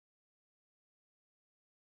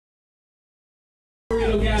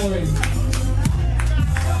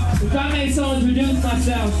name, so introduce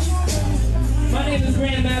myself. My name is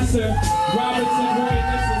Grandmaster Robertson Roy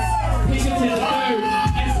Pinkerton III,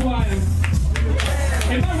 Esquire.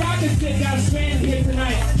 And my rocket ship got stranded here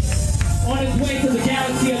tonight on its way to the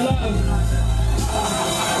galaxy of love.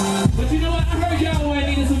 But you know what? I heard y'all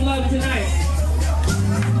needed some love tonight.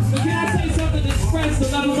 So can I say something to express the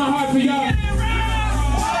love of my heart for y'all?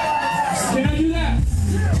 Can I do that?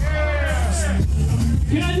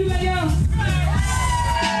 Can I do that, y'all?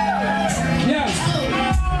 Yeah.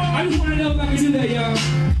 I just want to know if I can do that, y'all.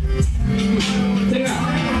 Check it out.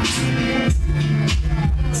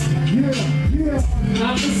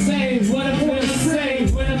 I'm the same, what I'm gonna say.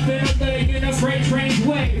 When I'm finna get a break, strange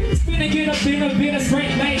way. Finna get a bit of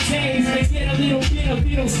straight maintains. They get a little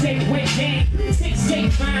shake, weight gain.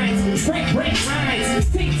 Shake minds, break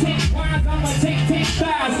minds. Take wines, I'ma take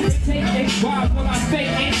thighs. Take wives for my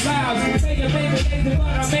fake insides. Make a baby lazy, but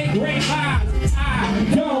I make great lives. I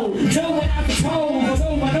don't know what I suppose.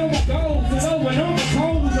 Although I know my goals, although I know my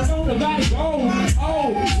codes, I know nobody goes.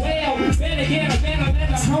 Oh, well, better get a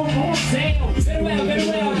home on sale. Better well,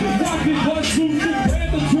 watch me what's true,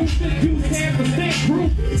 grab the truth that you stand for stick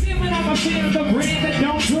proof. Even I'm a fan of the brand that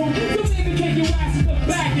don't droop. So maybe take your ass to the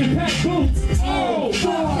back and pack boots. Oh,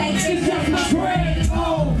 it's just my brain.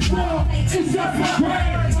 Oh, it's just my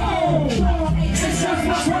brain. Oh, it's just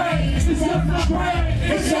my brain. It's just my brain.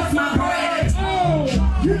 It's just my brain. Oh,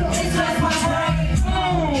 it's just my brain.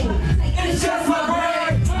 Oh, it's just my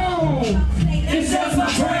brain. Oh, it's just my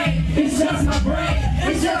brain. It's just my brain.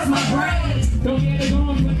 It's just my brain. Don't get it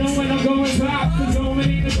going, but know when I'm going top. Cause going in,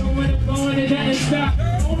 I'm going, it doesn't stop.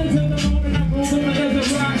 On until the moment I'm moving,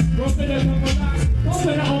 there's a rock. Broken a couple locks.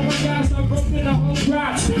 Open oh my gosh, I'm broken a whole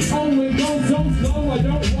crotch. Oh, it goes so slow, I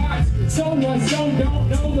don't watch. So I don't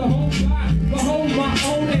know the whole plot. Behold my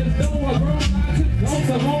own as though I grow lots. Goes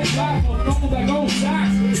the whole lot of gold, I go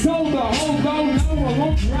shots. So the whole go, no, I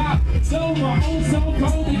won't drop. So my own so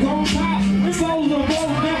cold, it gon' pop. It rolls the road,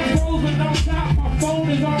 not frozen, don't stop. My phone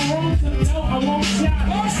is on road, so no, I won't stop.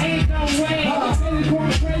 Ain't no way, I'm really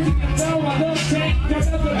going crazy, and though I love change. Cause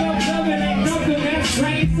nothing else, nothing ain't nothing that's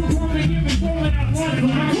strange. So come and give me something I want for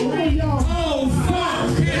my brain. Oh,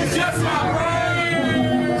 fuck, it's just my brain.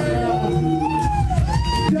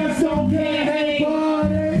 Just don't care, hey,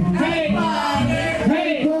 buddy. Hey, buddy.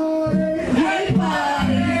 Hey, buddy. Hey,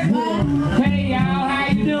 buddy. Hey, y'all, how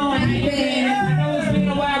you doing? How you been? I know it's been a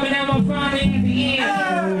while, but now I'm finally at the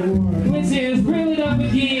end. Which is really up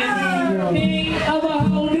again. Thing of a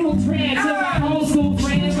whole new trend to my old school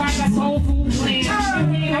friends, like a soul food plan. I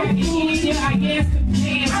mean, I can eat you, I guess the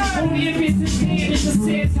plan. Only if it's a plan, it's a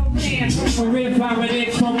sense of land. A red fire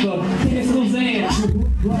X from the pistol's end.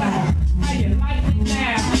 How you like it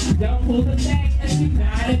now? Don't pull the back as you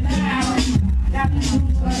got it now. Got the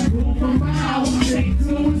truth like a rule from my house. Take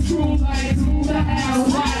two and screws like through the house.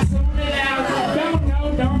 Why tune it out? Don't know,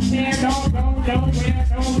 don't care, don't wear,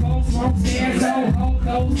 don't go smoke stairs, don't hold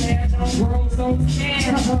those there, don't grow so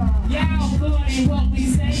scared. Y'all funny, what we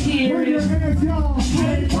say here is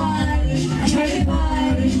hey buddy, hey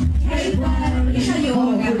buddy, hey buddy. You know you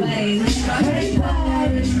all got ways. Hey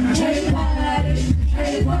buddy, hey buddy,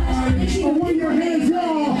 hey buddy. Oh, where your hands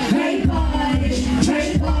y'all? Hey buddy,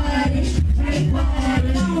 hey buddy, hey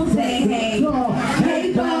buddy. Don't say hey.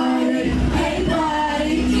 Hey buddy, hey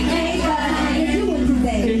buddy, hey buddy.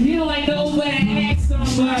 If you ain't know where to ask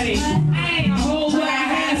somebody, I ain't a whole lot I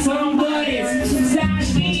have somebody.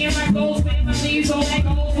 Besides me and my ghost family, so they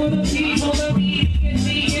go for the people, the medium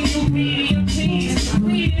team, you medium teams.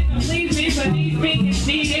 Please me for these being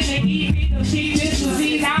needed and eat me the cheapest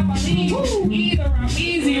disease I believe. Either I'm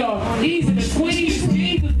easy or easy to 20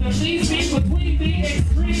 Jesus, the least me for 20 big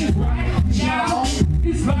extremes, right? Y'all,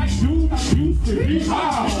 it's like dude, I'm used to be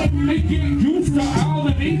hard. They get used to all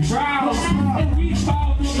of these crowds. And we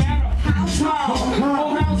fall no matter how tall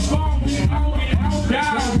or how small we all get out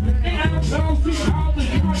down. And our dogs see all the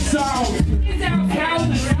short songs. It's our cows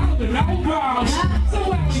and all balls. So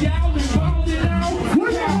out y'all involved in all.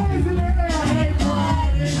 Put your hands in the air. Hey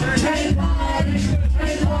buddy, hey buddy,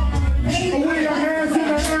 hey buddy. Put your hands in the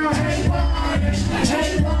air. Hey buddy,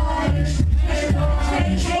 hey buddy, hey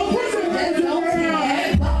buddy. Put your hands in the air.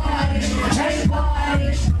 Hey buddy, hey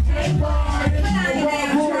buddy, hey buddy.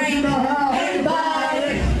 Hey buddy,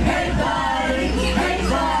 hey buddy, hey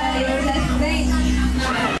buddy.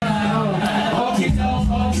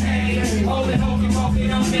 Okay, hold it,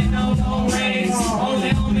 don't get no raise. Hold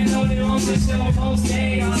it on the show, most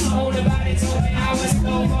days. Hold the body told me I was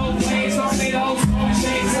no both ways. Only those small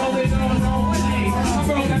shakes, hold it on no way. I'm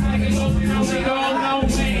broken like a open, only go no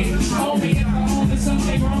way. Hold me if I hold it,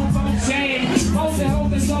 something wrong from shame.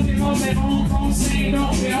 Hold it, something wrong from I'm saying,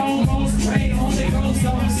 don't be almost pray, Holy Ghost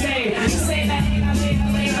don't say. Say that ain't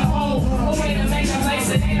a later hole. A way to make a place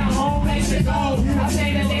that ain't a home place to go. I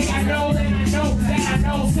say the thing I know that I know that I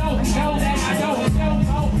know so. Know that I don't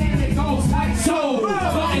know, and it goes like so.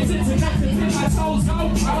 But it's enough to fit my toes, oh.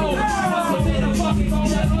 Must have been a fucking go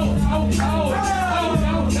that low, oh.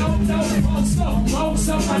 No,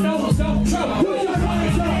 so I know, so go. Put your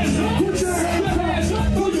fucking hands up, put your hands up,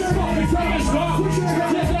 put your fucking hands up, put your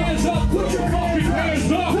hands up, put your fucking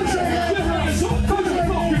hands up, put your hands up, put your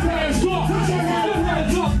fucking hands up, put your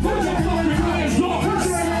hands up, put your fucking hands up, put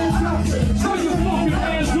your hands up, put your fucking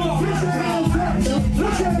hands up, put your hands up,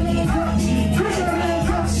 put your hands up, put your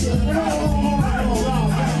hands up.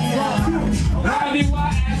 Why be why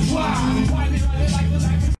ask why? Why be like the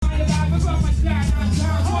life is fine about the fuck my dad? I'm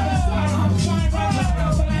fine right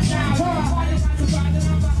now, but I'm down. Why you want to find the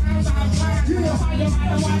number?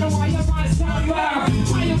 Why you want to sound loud?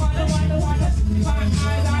 Why you want to find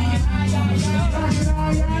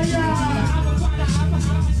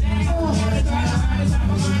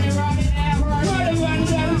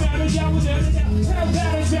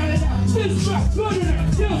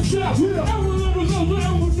I